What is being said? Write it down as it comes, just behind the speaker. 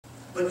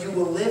but you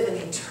will live in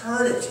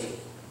eternity.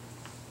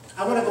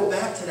 I want to go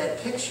back to that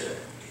picture.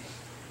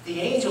 The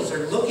angels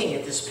are looking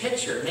at this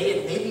picture.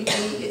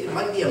 It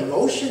might be a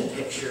motion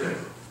picture,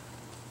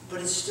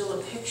 but it's still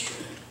a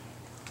picture.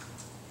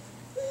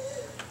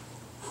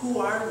 Who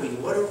are we?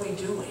 What are we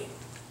doing?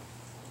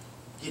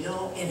 You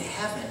know, in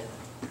heaven,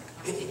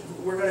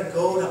 we're going to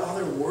go to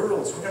other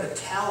worlds. We're going to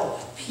tell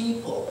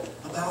people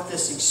about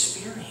this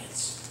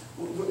experience.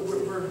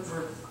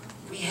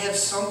 We have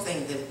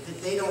something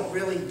that they don't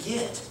really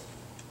get.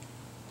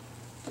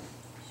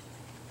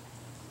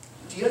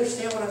 Do you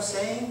understand what I'm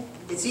saying?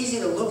 It's easy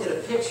to look at a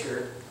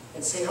picture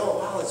and say, oh,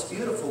 wow, it's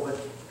beautiful,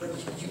 but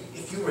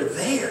if you were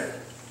there,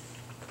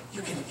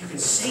 you can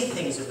say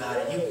things about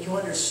it. You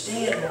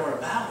understand more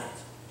about it.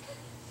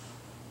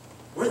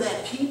 We're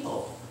that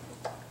people.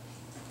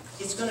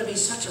 It's going to be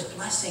such a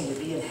blessing to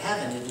be in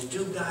heaven and to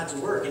do God's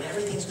work, and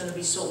everything's going to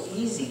be so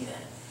easy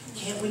then.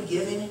 Can't we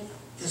give Him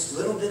this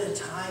little bit of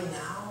time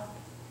now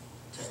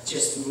to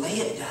just lay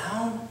it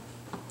down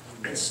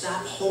and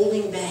stop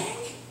holding back?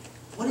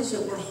 What is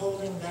it we're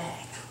holding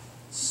back?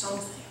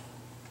 Something.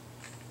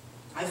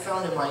 I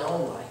found in my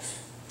own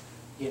life,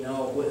 you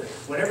know,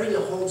 whenever you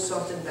hold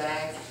something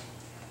back,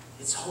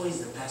 it's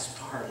always the best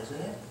part, isn't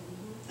it?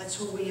 That's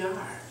who we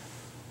are.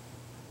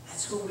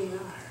 That's who we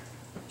are.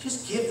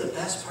 Just give the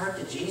best part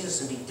to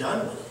Jesus and be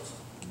done with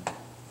it.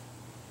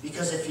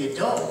 Because if you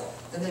don't,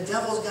 then the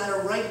devil's got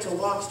a right to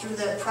walk through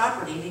that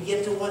property to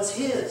get to what's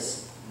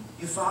his.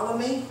 You follow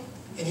me?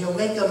 And he'll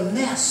make a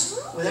mess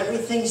with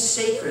everything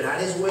sacred on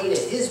his way to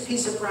his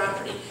piece of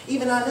property,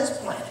 even on this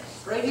planet,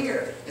 right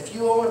here. If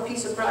you own a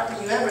piece of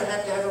property, you ever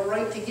have to have a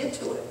right to get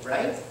to it,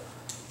 right?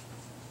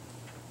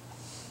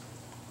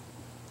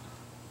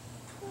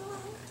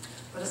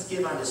 Let us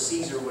give unto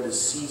Caesar what is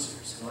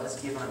Caesar's, and let us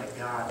give unto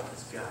God what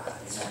is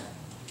God's. Amen.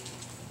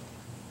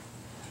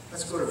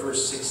 Let's go to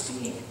verse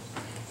 16.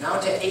 Now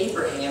to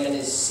Abraham and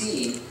his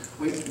seed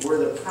were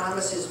the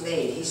promises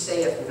made. He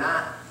saith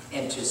not,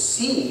 and to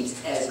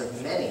seeds as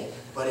of many,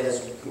 but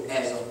as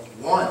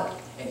of one,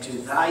 and to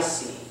thy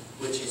seed,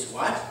 which is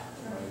what?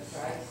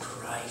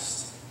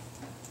 Christ.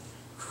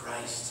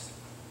 Christ.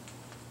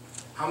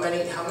 How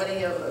many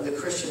of the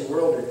Christian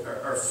world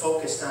are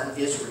focused on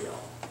Israel?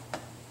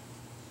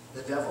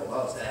 The devil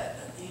loves that,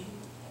 doesn't he?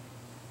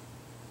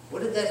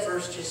 What did that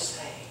verse just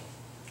say?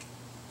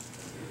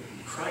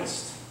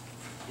 Christ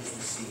is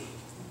the seed.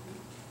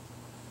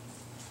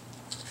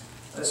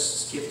 Let's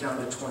skip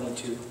down to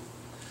 22.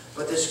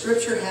 But the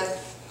Scripture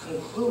hath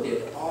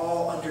concluded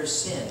all under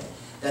sin,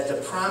 that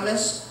the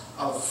promise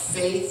by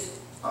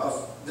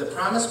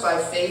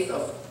faith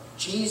of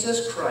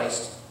Jesus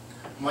Christ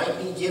might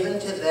be given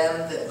to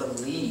them that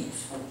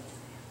believe.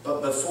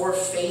 But before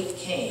faith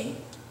came,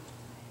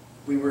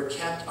 we were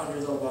kept under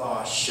the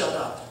law, shut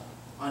up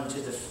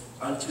unto the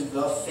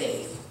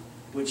faith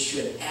which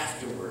should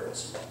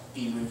afterwards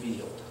be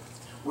revealed.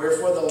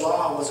 Wherefore the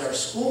law was our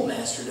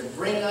schoolmaster to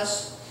bring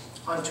us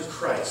unto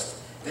Christ,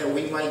 that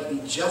we might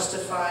be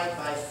justified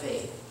by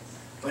faith.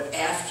 But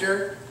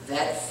after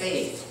that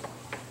faith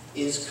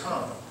is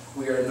come,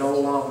 we are no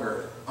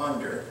longer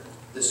under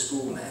the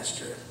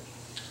schoolmaster.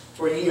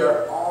 For ye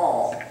are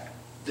all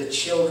the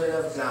children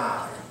of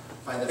God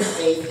by the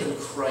faith in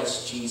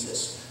Christ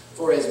Jesus.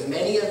 For as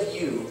many of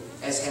you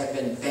as have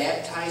been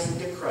baptized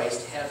into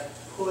Christ have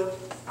put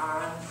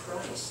on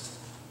Christ.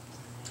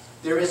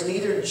 There is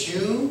neither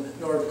Jew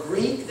nor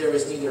Greek, there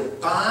is neither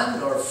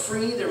bond nor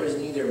free, there is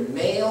neither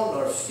male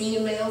nor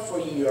female, for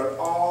ye are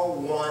all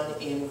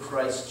one in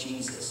Christ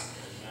Jesus.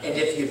 And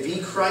if ye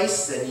be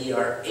Christ, then ye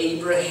are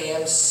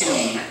Abraham's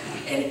seed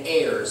and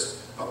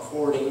heirs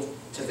according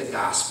to the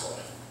gospel.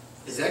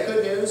 Is that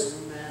good news?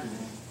 Amen.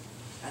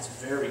 That's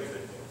very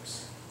good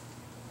news.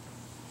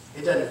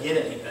 It doesn't get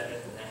any better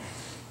than that.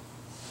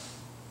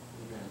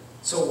 Amen.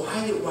 So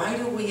why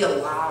do we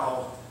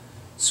allow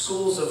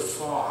schools of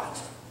thought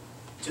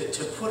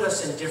to put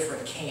us in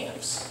different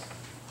camps?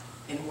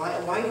 And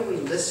why do we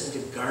listen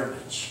to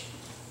garbage?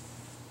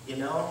 You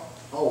know?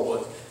 Oh,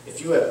 well, if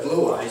you have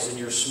blue eyes, then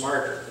you're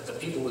smarter. But the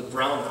people with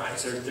brown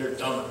eyes, they're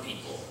dumber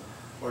people.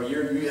 Or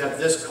you have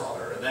this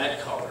color or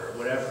that color or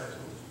whatever.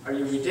 Are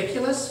you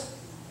ridiculous?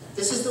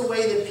 This is the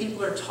way that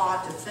people are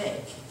taught to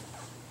think.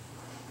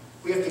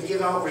 We have to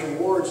give out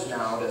rewards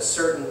now to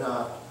certain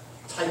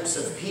types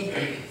of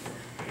people.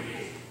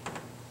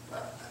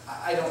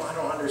 I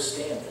don't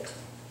understand it.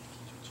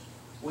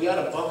 We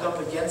ought to buck up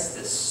against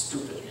this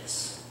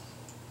stupidness.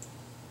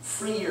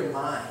 Free your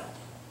mind.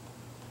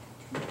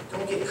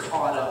 Don't get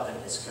caught up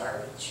in this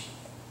garbage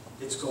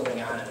that's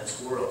going on in this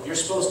world. You're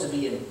supposed to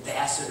be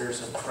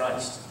ambassadors of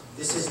Christ.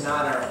 This is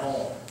not our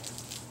home.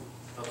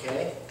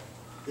 Okay?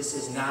 This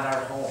is not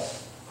our home.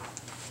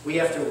 We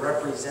have to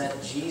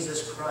represent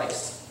Jesus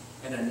Christ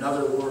in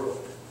another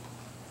world.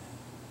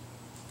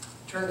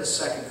 Turn to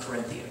 2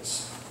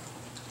 Corinthians.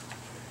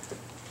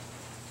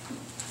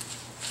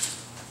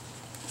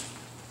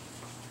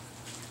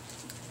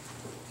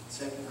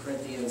 2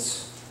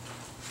 Corinthians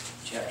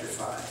chapter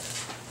 5.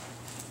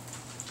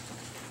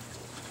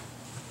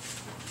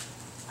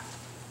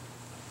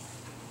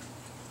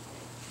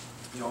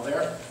 You all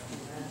there?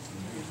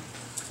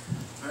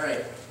 All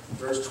right,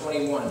 verse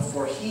 21.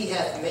 For he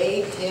hath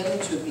made him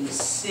to be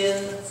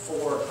sin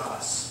for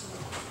us,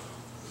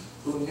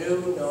 who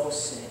knew no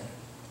sin,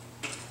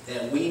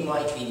 that we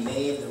might be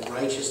made the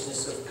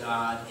righteousness of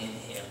God in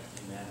him.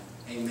 Amen.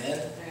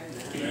 Amen?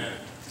 Amen.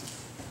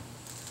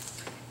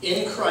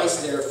 In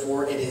Christ,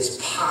 therefore, it is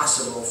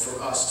possible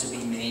for us to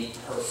be made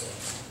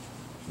perfect.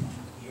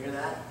 You hear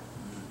that?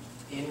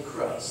 In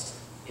Christ,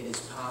 it is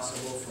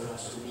possible for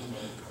us to be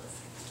made perfect.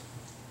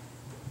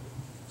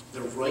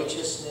 The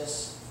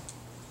righteousness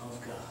of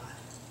God.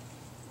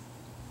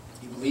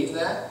 You believe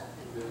that?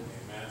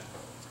 Amen.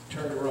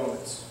 Turn to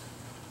Romans.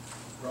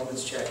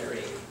 Romans chapter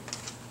 8.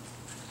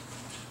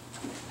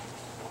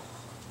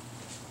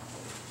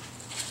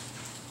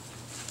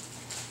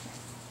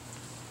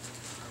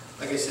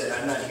 Like I said,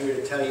 I'm not here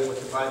to tell you what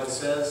the Bible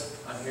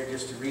says. I'm here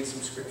just to read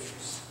some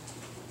scriptures.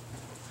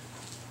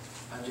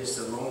 I'm just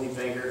a lonely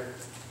beggar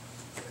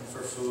looking for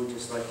food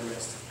just like the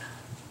rest of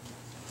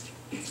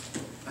you.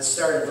 Let's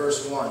start at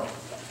verse 1.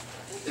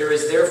 There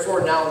is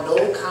therefore now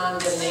no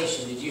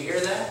condemnation. Did you hear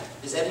that?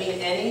 Does that mean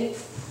any?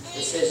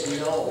 It says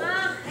no.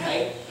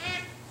 Right?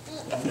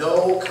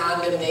 No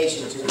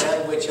condemnation to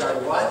them which are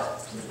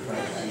what?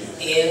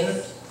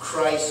 In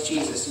Christ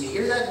Jesus. You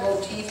hear that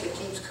motif that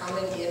keeps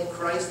coming in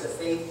Christ, the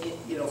faith,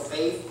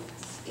 faith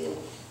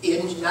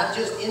in not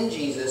just in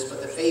Jesus,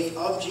 but the faith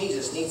of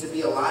Jesus needs to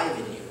be alive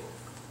in you.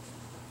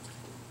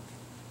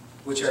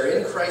 Which are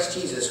in Christ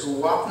Jesus, who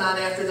walk not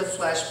after the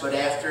flesh, but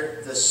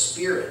after the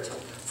Spirit.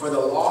 For the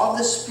law of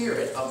the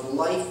Spirit of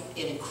life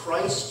in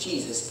Christ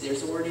Jesus,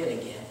 there's the word in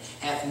again,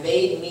 hath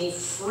made me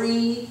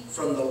free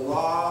from the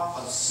law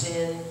of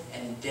sin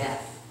and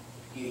death.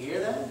 You hear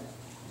that?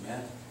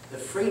 Amen. The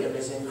freedom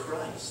is in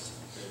Christ.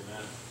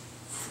 Amen.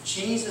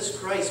 Jesus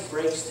Christ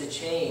breaks the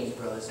chains,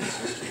 brothers and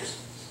sisters.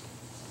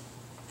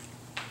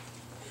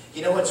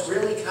 You know, it's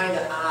really kind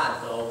of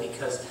odd, though,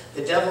 because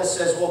the devil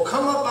says, well,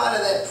 come up out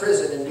of that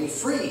prison and be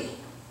free.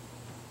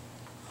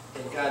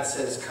 And God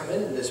says, come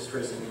into this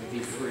prison and be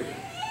free.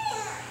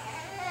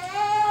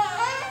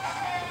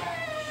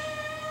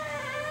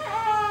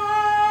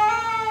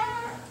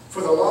 For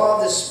the law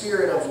of the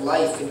Spirit of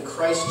life in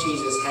Christ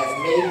Jesus hath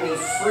made me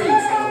free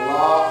from the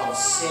law of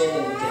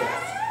sin and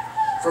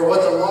death. For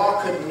what the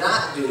law could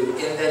not do,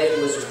 in that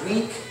it was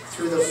weak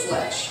through the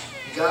flesh,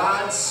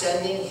 God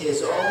sending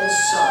his own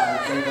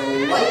Son in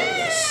the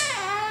likeness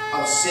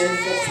of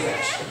sinful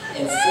flesh,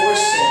 and for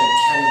sin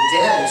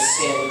condemned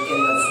sin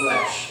in the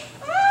flesh.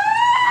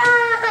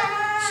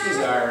 She's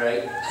all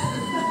right.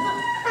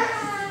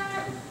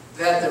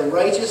 That the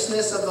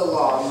righteousness of the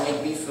law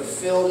might be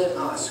fulfilled in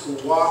us, who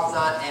walk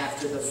not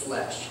after the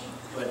flesh,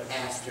 but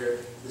after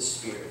the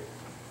Spirit.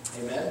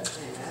 Amen?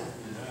 Amen.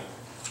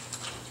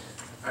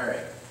 All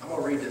right, I'm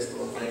going to read this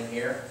little thing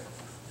here,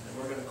 and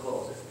we're going to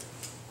close it.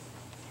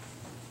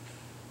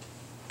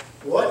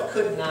 What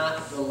could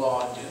not the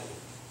law do?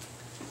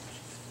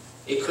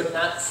 It could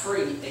not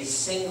free a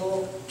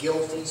single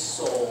guilty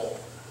soul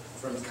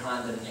from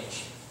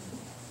condemnation.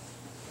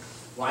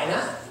 Why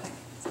not?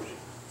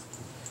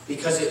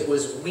 Because it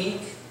was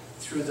weak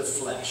through the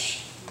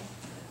flesh.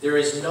 There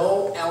is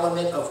no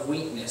element of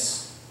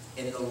weakness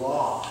in the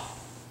law.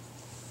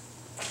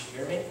 You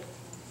hear me?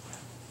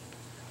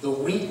 The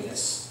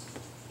weakness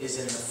is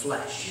in the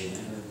flesh.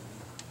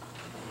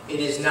 It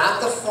is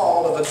not the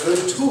fault of a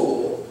good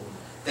tool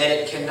that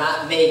it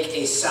cannot make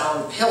a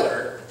sound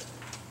pillar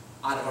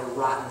out of a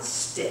rotten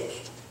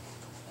stick.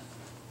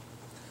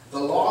 The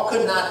law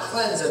could not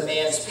cleanse a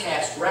man's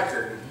past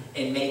record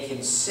and make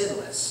him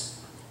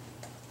sinless.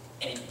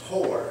 A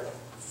poor,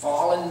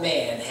 fallen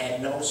man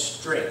had no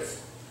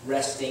strength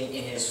resting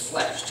in his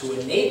flesh to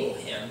enable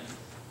him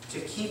to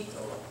keep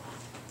the law.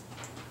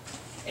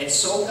 And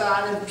so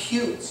God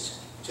imputes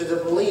to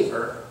the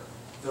believer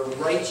the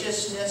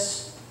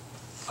righteousness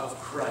of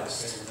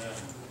Christ.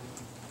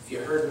 If you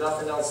heard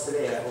nothing else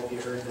today, I hope you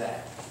heard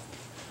that.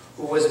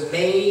 Who was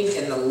made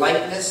in the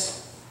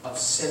likeness of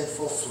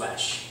sinful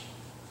flesh,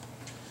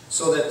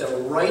 so that the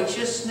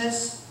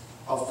righteousness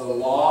of the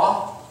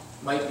law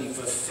might be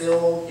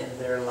fulfilled in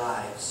their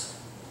lives.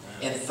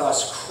 And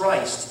thus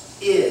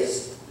Christ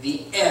is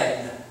the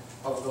end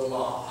of the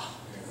law.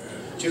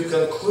 Amen. To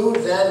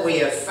conclude then, we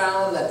have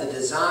found that the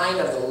design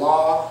of the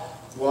law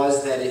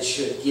was that it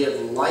should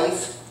give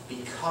life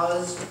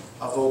because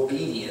of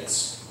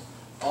obedience.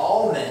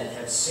 All men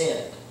have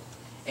sinned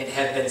and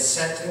have been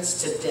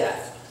sentenced to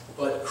death,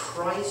 but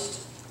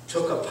Christ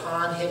took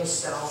upon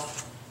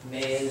himself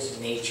man's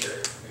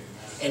nature,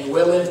 and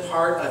will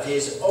impart of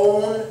his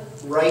own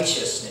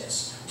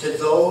righteousness to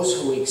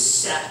those who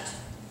accept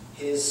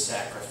his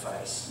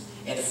sacrifice.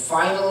 And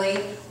finally,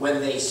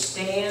 when they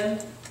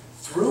stand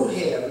through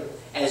him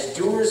as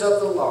doers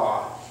of the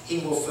law, he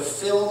will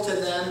fulfill to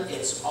them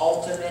its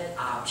ultimate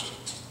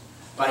object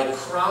by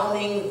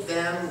crowning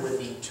them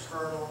with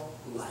eternal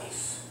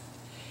life.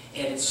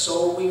 And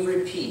so we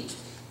repeat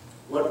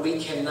what we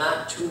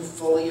cannot too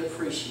fully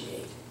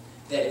appreciate,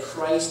 that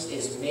Christ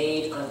is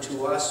made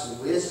unto us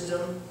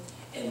wisdom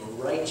and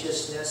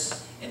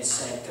righteousness and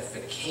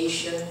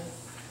sanctification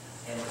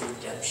and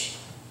redemption.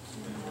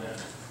 Amen.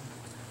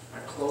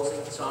 Our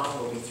closing song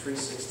will be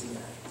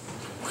 369.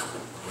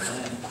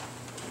 Amen.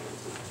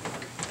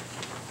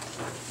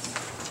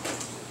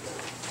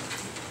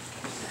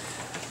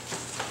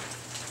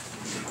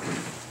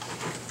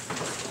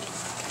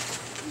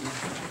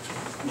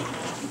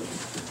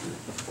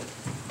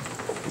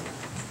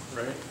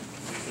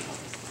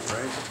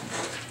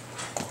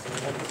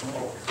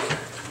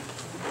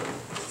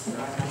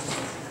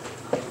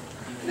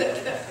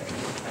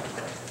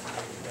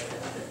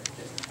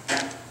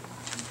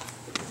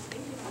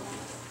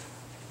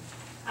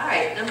 All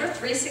right, number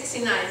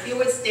 369. If you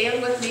would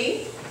stand with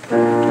me.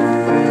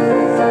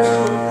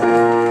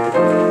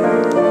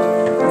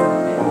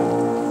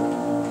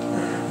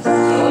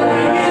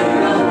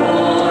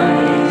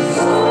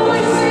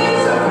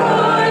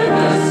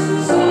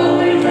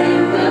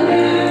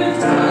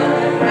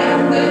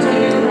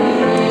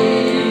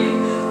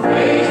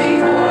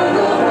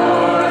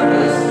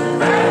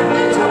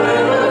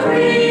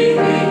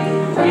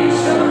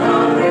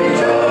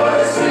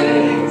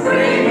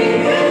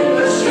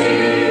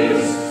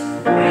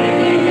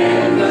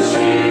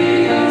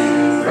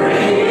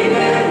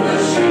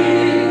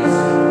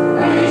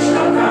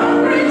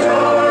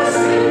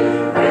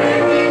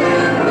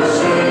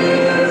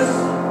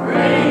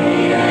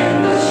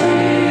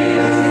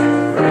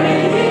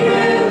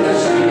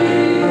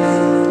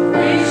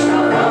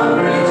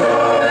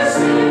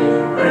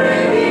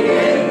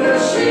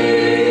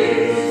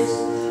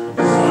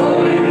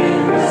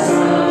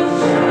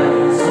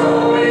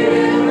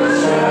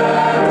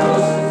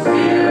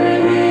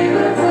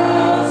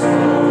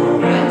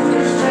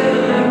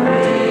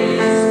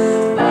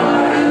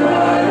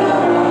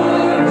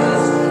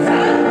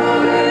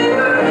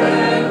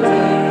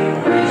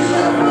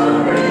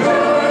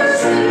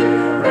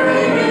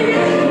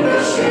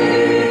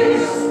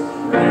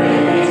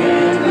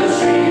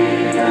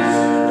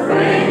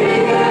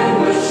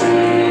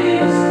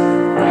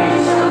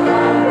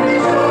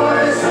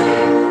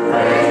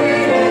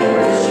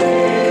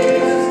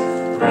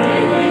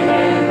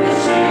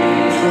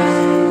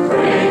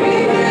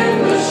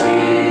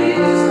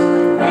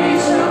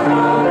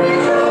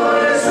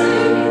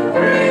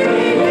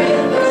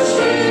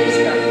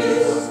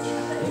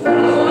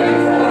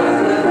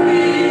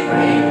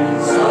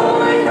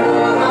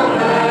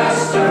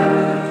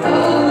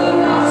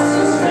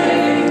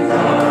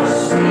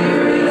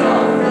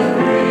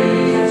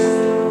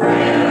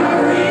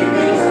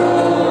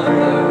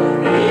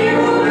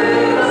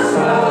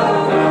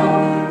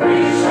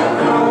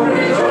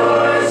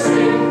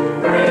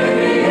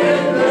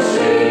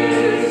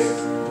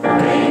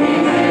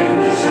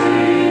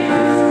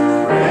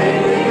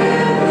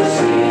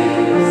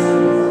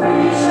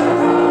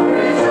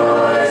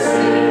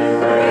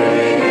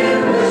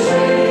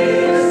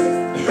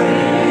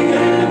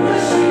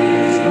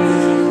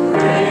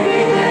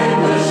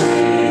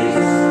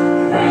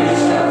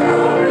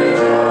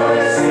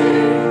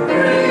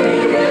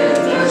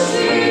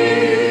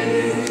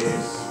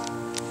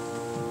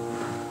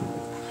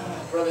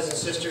 Brothers and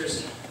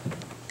sisters,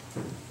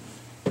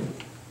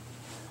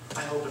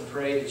 I hope and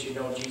pray that you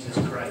know Jesus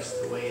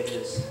Christ the way it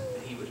is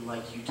that He would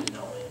like you to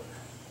know Him,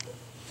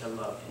 to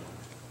love Him,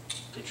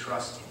 to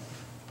trust Him,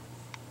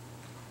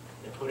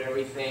 and put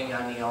everything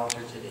on the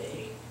altar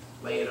today.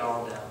 Lay it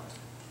all down.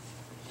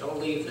 Don't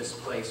leave this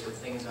place with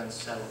things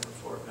unsettled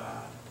before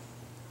God.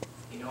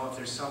 You know, if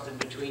there's something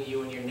between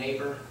you and your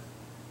neighbor,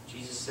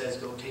 Jesus says,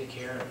 go take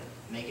care of it.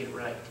 Make it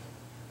right.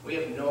 We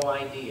have no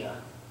idea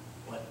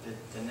what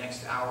the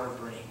next hour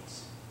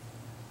brings.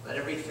 Let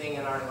everything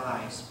in our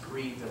lives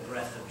breathe the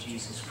breath of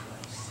Jesus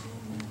Christ.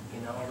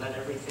 You know, let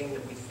everything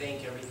that we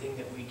think, everything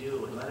that we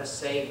do, and let us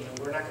say, you know,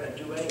 we're not going to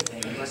do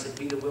anything unless it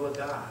be the will of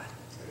God.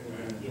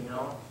 Amen. You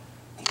know,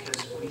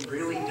 because we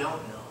really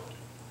don't know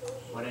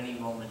what any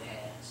moment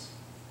has.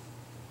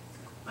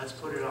 Let's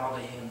put it all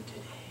to Him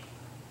today.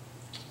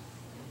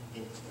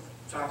 And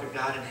Father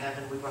God in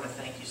heaven, we want to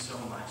thank you so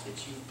much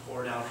that you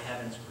poured out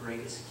heaven's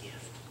greatest gift.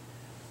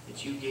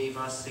 That you gave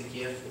us the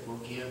gift that will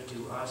give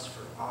to us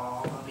for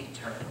all of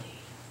eternity.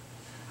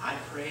 I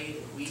pray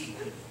that we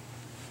could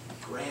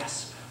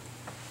grasp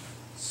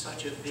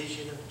such a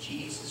vision of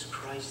Jesus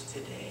Christ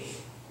today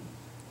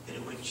that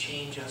it would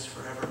change us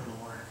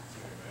forevermore.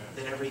 Amen.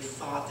 That every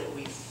thought that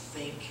we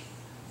think,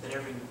 that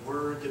every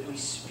word that we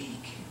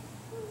speak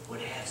would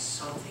have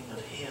something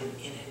of Him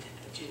in it.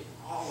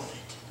 All of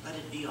it. Let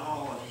it be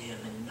all of Him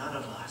and none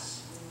of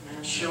us.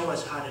 Amen. Show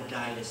us how to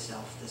die to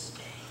self this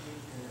day.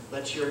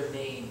 Let your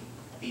name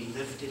be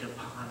lifted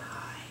upon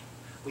high.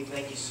 We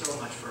thank you so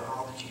much for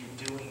all that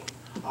you're doing,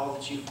 all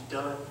that you've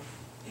done,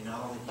 and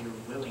all that you're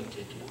willing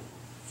to do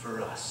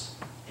for us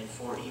and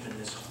for even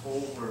this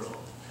whole world.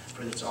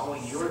 For it's all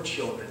your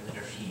children that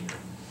are here.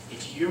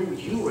 It's you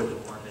are the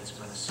one that's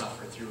going to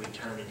suffer through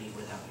eternity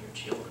without your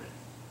children.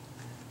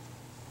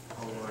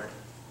 Oh Lord,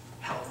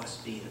 help us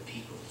be the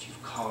people that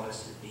you've called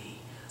us to be.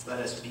 Let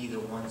us be the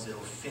ones that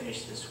will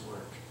finish this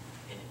work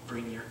and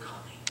bring your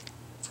coming.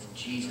 In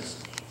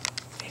Jesus'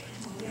 name,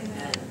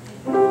 amen.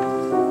 Amen.